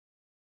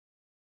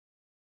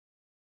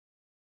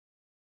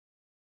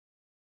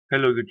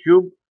Hello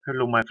YouTube,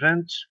 hello my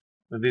friends,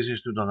 this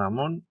is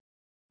Tutankamon.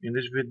 In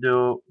this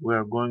video we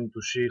are going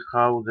to see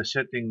how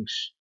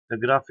the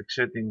graphic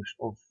settings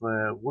of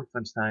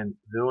Wolfenstein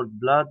the Old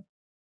Blood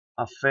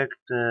affect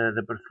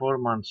the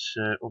performance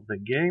of the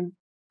game.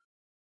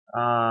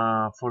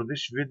 For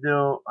this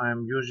video I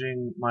am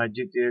using my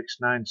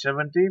GTX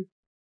 970.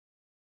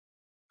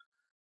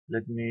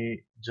 Let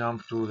me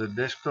jump to the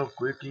desktop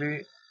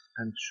quickly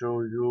and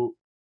show you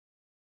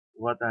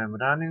what I am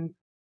running.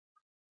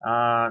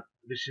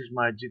 This is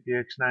my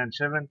GTX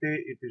 970.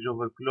 It is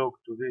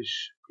overclocked to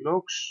these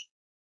clocks.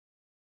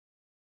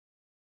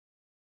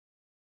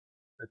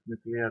 Let me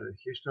clear the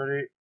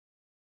history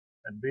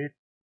a bit.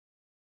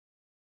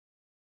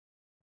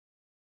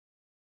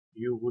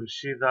 You will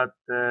see that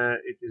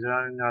it is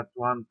running at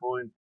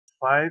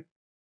 1.5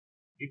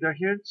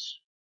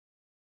 gigahertz.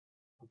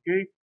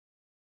 Okay,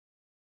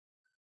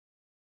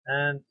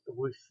 and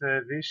with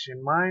this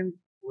in mind,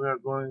 we are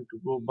going to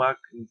go back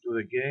into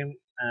the game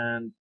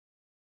and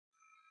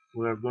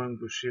we are going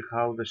to see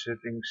how the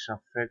settings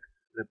affect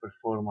the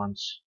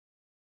performance.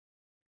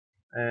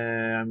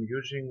 I'm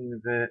using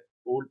the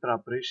Ultra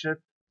preset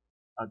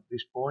at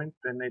this point,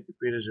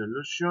 1080p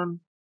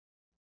resolution,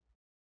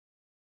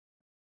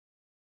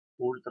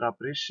 Ultra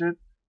preset,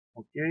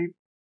 okay,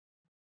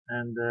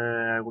 and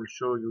I will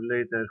show you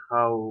later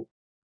how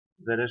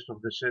the rest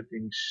of the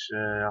settings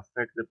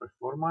affect the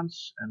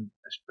performance, and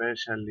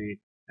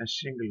especially a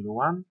single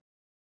one.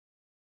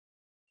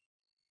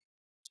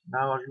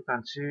 Now, as you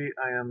can see,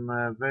 I am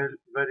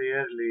very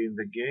early in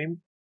the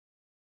game,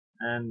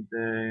 and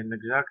in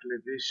exactly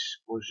this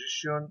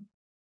position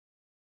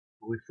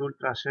with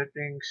ultra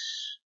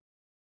settings,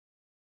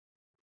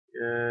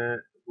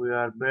 we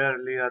are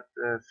barely at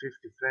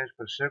 50 frames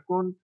per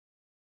second,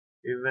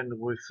 even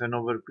with an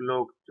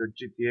overclocked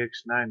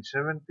GTX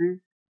 970,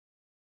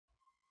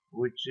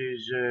 which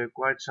is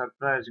quite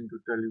surprising, to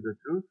tell you the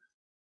truth.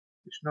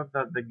 It's not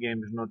that the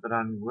game is not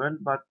running well,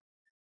 but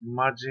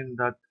imagine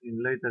that in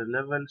later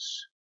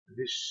levels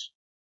this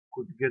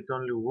could get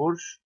only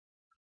worse.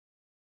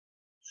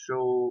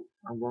 So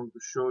I'm going to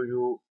show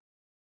you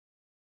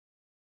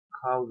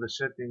how the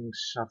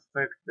settings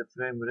affect the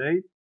frame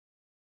rate.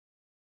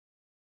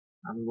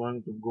 I'm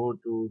going to go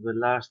to the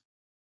last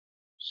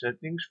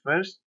settings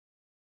first,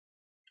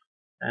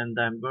 and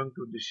I'm going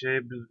to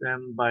disable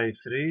them by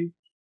 3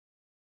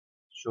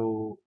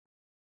 so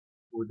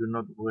we do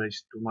not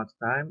waste too much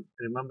time.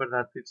 Remember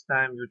that each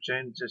time you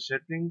change a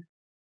setting,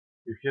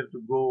 you have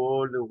to go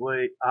all the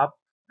way up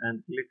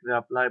and click the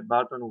apply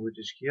button, which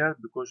is here,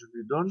 because if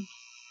you don't,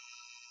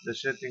 the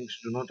settings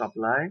do not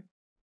apply.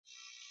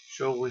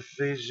 So with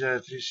these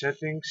 3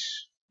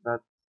 settings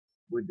that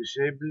we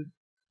disabled,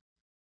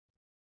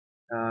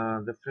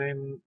 the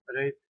frame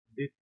rate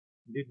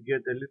did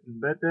get a little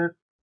better,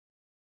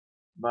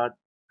 but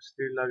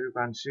still, as you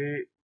can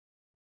see,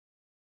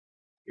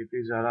 it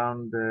is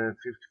around 50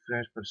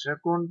 frames per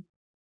second,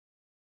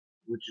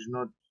 which is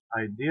not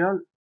ideal.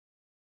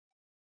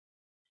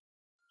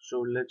 So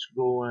let's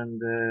go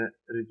and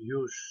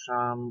reduce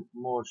some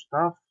more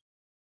stuff.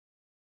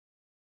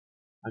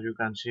 As you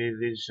can see,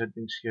 these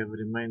settings have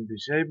remained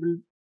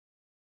disabled.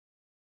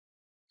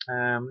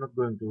 I'm not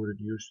going to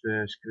reduce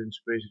the screen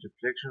space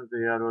reflection,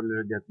 they are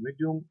already at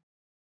medium.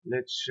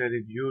 Let's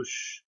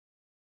reduce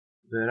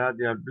the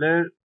radial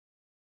blur,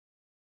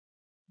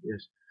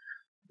 yes,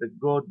 the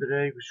God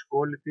ray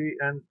quality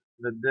and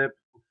the depth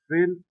of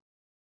field,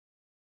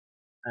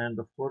 and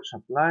of course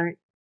apply.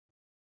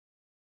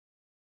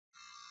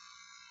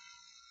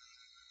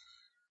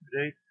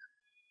 Great.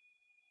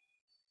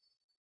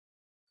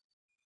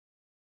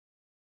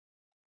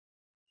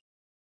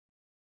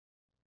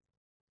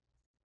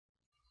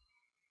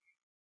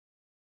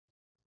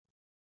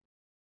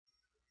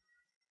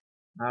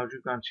 Now as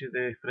you can see,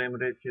 the frame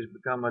rate has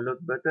become a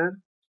lot better,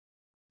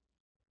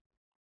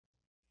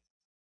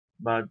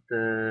 but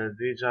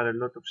these are a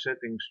lot of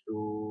settings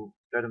to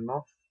turn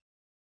off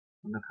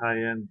on a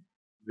high-end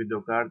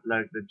video card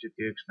like the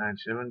GTX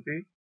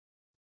 970.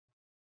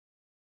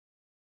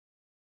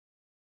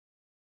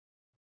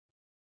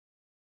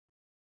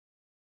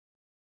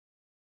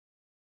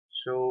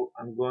 So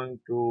I'm going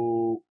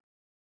to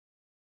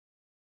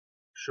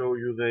show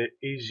you the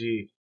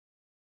easy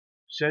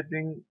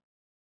setting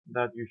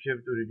that you have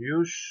to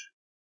reduce.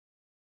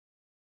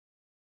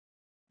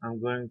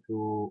 I'm going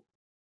to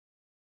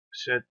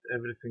set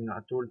everything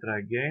at ultra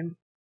again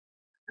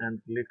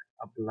and click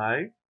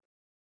apply.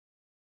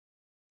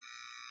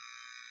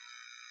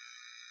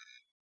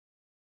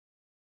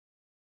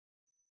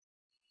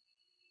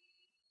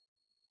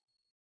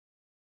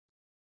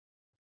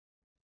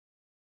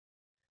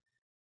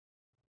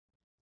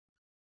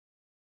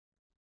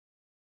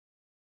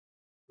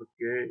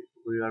 Okay,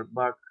 we are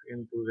back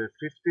into the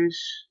 50s,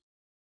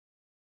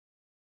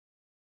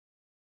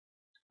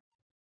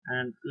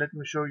 and let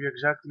me show you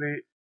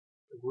exactly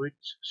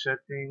which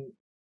setting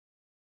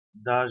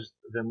does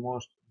the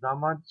most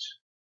damage.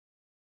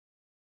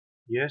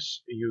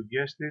 Yes, you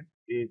guessed it,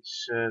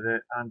 it's the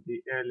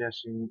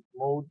anti-aliasing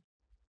mode.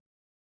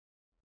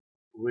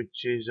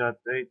 which is at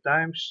 8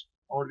 times.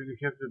 All you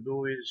have to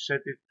do is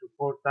set it to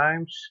 4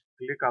 times,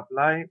 click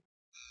apply.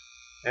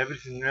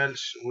 Everything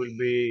else will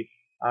be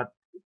at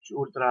its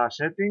ultra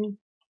setting.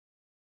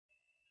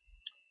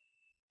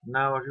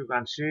 Now as you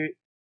can see,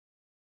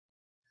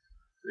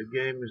 the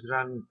game is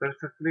running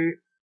perfectly.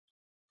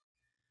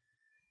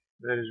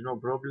 There is no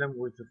problem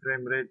with the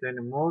frame rate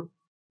anymore.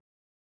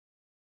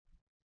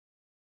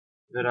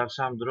 There are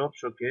some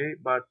drops, okay,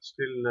 but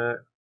still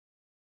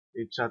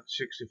it's at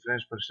 60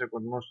 frames per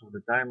second most of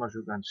the time, as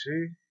you can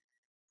see.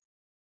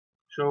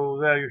 So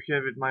there you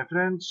have it, my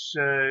friends.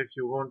 If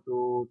you want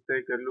to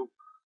take a look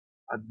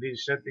at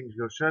these settings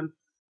yourselves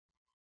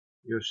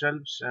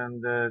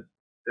and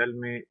tell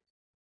me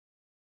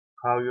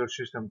how your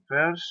system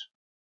fares.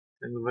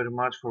 Thank you very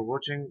much for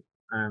watching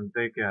and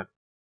take care.